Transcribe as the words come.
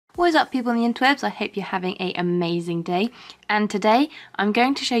What is up, people on the interwebs? I hope you're having an amazing day, and today I'm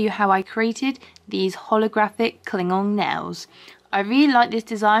going to show you how I created these holographic Klingon nails. I really like this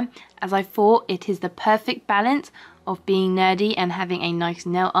design as I thought it is the perfect balance of being nerdy and having a nice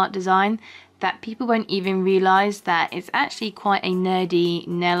nail art design that people won't even realise that it's actually quite a nerdy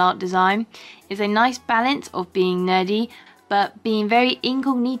nail art design. It's a nice balance of being nerdy but being very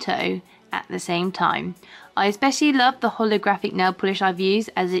incognito at the same time. I especially love the holographic nail polish I've used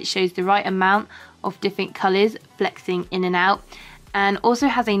as it shows the right amount of different colours flexing in and out, and also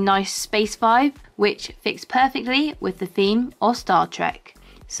has a nice space vibe which fits perfectly with the theme of Star Trek.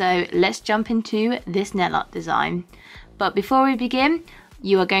 So let's jump into this nail art design. But before we begin,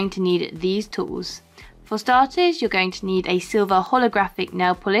 you are going to need these tools. For starters, you're going to need a silver holographic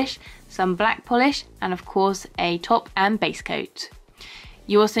nail polish, some black polish, and of course a top and base coat.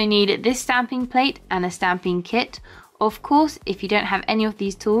 You also need this stamping plate and a stamping kit. Of course, if you don't have any of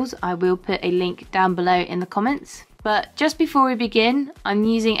these tools, I will put a link down below in the comments. But just before we begin, I'm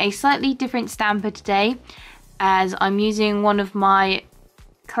using a slightly different stamper today, as I'm using one of my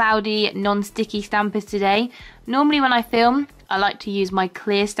cloudy non-sticky stampers today. Normally when I film, I like to use my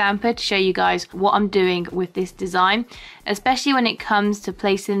clear stamper to show you guys what I'm doing with this design, especially when it comes to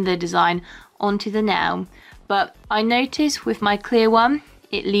placing the design onto the nail. But I notice with my clear one,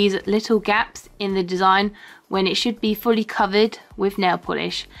 it leaves little gaps in the design when it should be fully covered with nail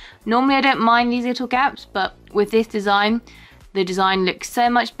polish. Normally I don't mind these little gaps, but with this design, the design looks so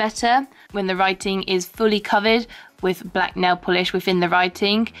much better when the writing is fully covered with black nail polish within the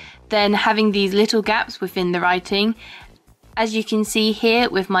writing than having these little gaps within the writing, as you can see here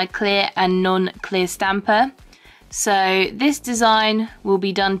with my clear and non-clear stamper. So this design will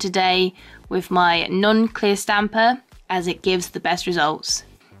be done today with my non-clear stamper, as it gives the best results.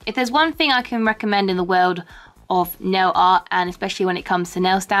 If there's one thing I can recommend in the world of nail art, and especially when it comes to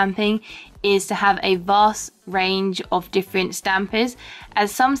nail stamping, is to have a vast range of different stampers,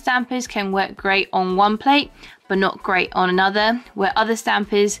 as some stampers can work great on one plate but not great on another, where other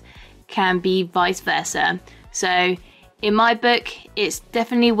stampers can be vice versa. So in my book, it's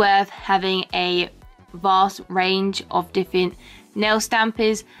definitely worth having a vast range of different nail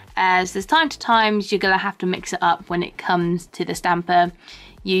stampers, as there's time to times you're gonna have to mix it up when it comes to the stamper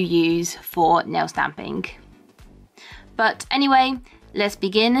you use for nail stamping. But anyway, let's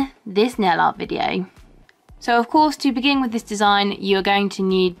begin this nail art video. So of course, to begin with this design, you're going to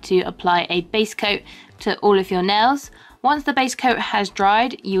need to apply a base coat to all of your nails. Once the base coat has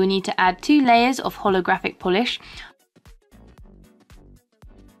dried, you will need to add 2 layers of holographic polish.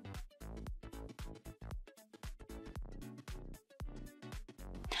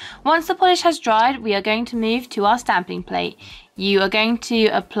 Once the polish has dried, we are going to move to our stamping plate. You are going to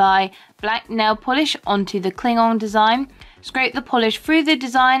apply black nail polish onto the Klingon design, scrape the polish through the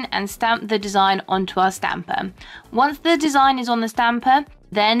design and stamp the design onto our stamper. Once the design is on the stamper,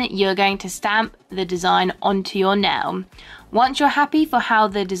 then you're going to stamp the design onto your nail. Once you're happy for how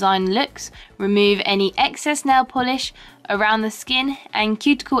the design looks, remove any excess nail polish around the skin and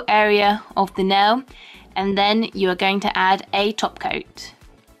cuticle area of the nail, and then you are going to add a top coat.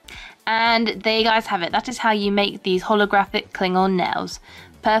 And there you guys have it. That is how you make these holographic Klingon nails.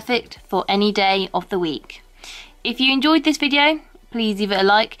 Perfect for any day of the week. If you enjoyed this video, please leave it a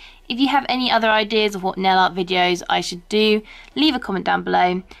like. If you have any other ideas of what nail art videos I should do, leave a comment down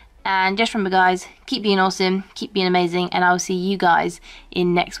below. And just remember guys, keep being awesome, keep being amazing, and I will see you guys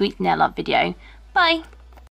in next week's nail art video. Bye!